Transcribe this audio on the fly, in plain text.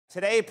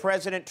Today,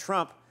 President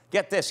Trump,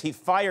 get this, he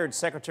fired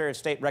Secretary of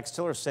State Rex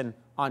Tillerson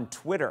on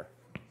Twitter.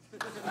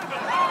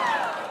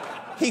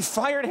 He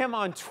fired him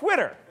on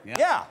Twitter.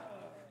 Yeah.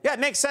 Yeah, it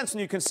makes sense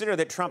when you consider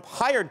that Trump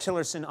hired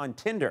Tillerson on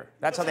Tinder.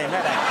 That's how they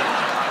met,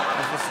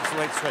 actually. It's a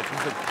late switch.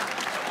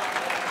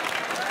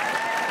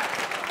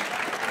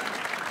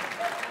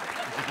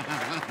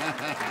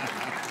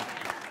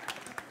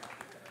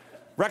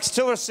 Rex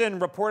Tillerson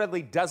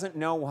reportedly does't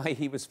know why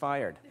he was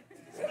fired.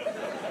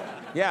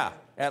 Yeah,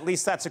 at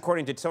least that's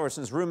according to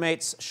Tillerson's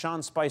roommates,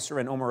 Sean Spicer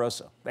and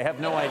Omarosa. They have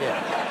no idea.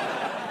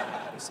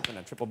 Sleeping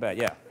in a triple bed,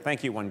 yeah.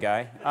 Thank you, one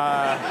guy.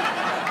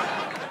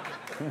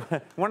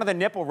 One of the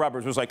nipple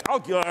rubbers was like,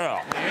 oh,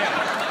 yeah.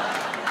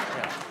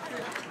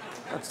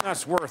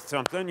 That's worth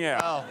something, yeah.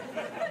 Well,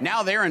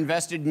 now they're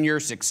invested in your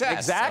success.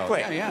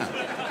 Exactly. So, yeah.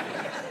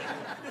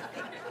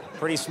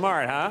 Pretty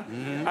smart, huh?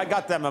 Mm-hmm. I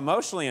got them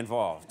emotionally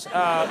involved.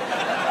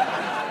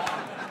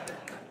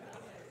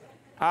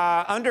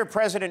 Under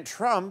President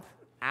Trump,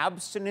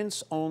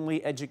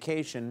 abstinence-only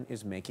education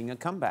is making a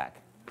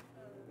comeback.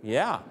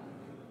 Yeah.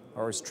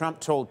 Or as Trump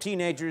told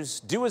teenagers,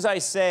 do as I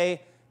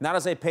say, not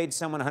as I paid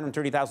someone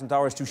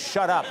 $130,000 to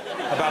shut up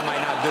about my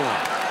not doing.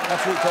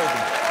 That's what he told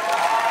them.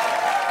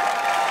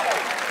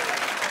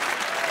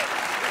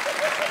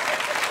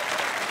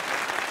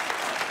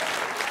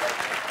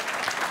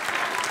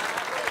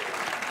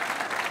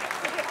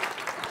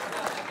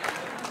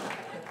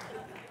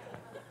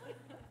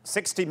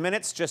 60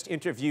 Minutes just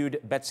interviewed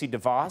Betsy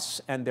DeVos,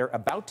 and they're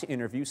about to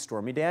interview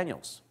Stormy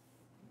Daniels.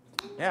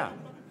 Yeah,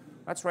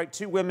 that's right,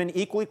 two women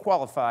equally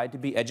qualified to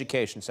be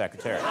education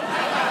secretary.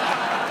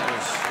 That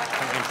was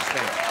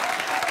interesting.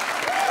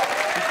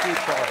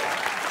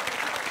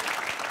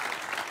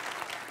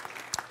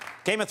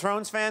 Game of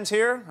Thrones fans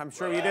here? I'm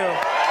sure you do.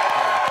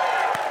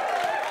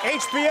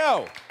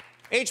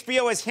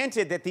 HBO has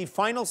hinted that the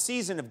final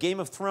season of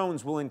Game of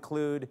Thrones will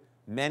include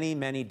many,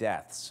 many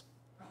deaths.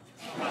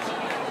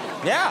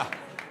 Yeah.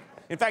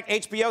 In fact,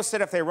 HBO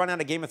said if they run out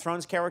of Game of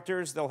Thrones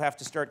characters, they'll have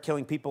to start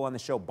killing people on the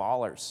show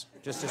Ballers,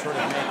 just to sort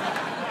of make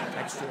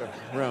extra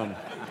room.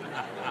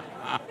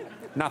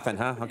 Nothing,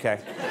 huh? Okay.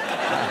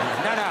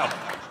 No.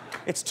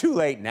 It's too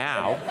late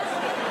now.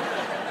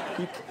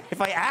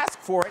 If I ask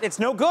for it, it's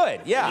no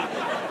good. Yeah.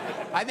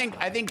 I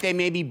think they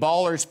may be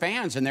Ballers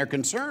fans and they're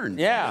concerned.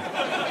 Yeah.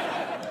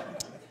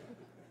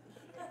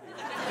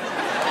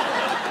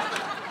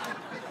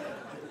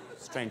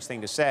 Strange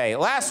thing to say.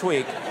 Last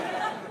week,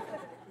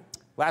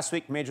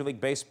 Major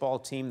League Baseball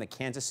team, the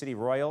Kansas City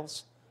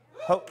Royals,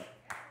 yeah,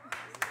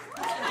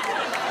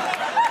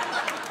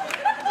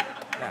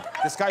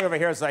 this guy over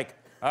here is like,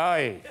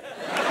 aye.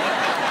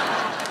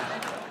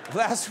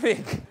 Last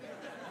week,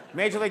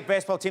 Major League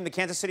Baseball team, the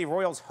Kansas City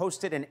Royals,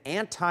 hosted an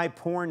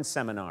anti-porn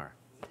seminar.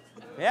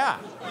 Yeah.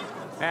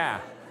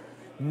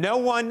 No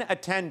one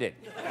attended.